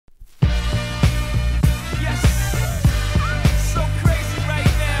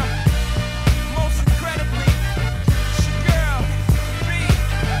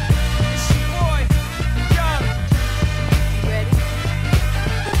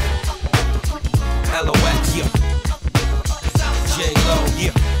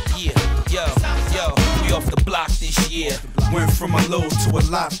Went from a low to a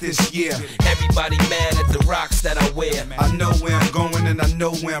lot this year. Everybody mad at the rocks that I wear. I know where I'm going and I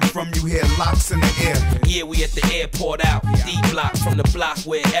know where I'm from. You hear locks in the air. Yeah, we at the airport out. D-block from the block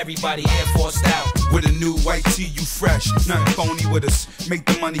where everybody Air Forced out. With a new white tee, you fresh. Nothing phony with us. Make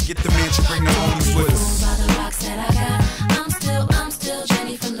the money, get the mansion, bring the homies with us. By the rocks that I got, I'm still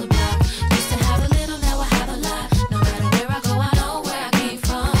Jenny from the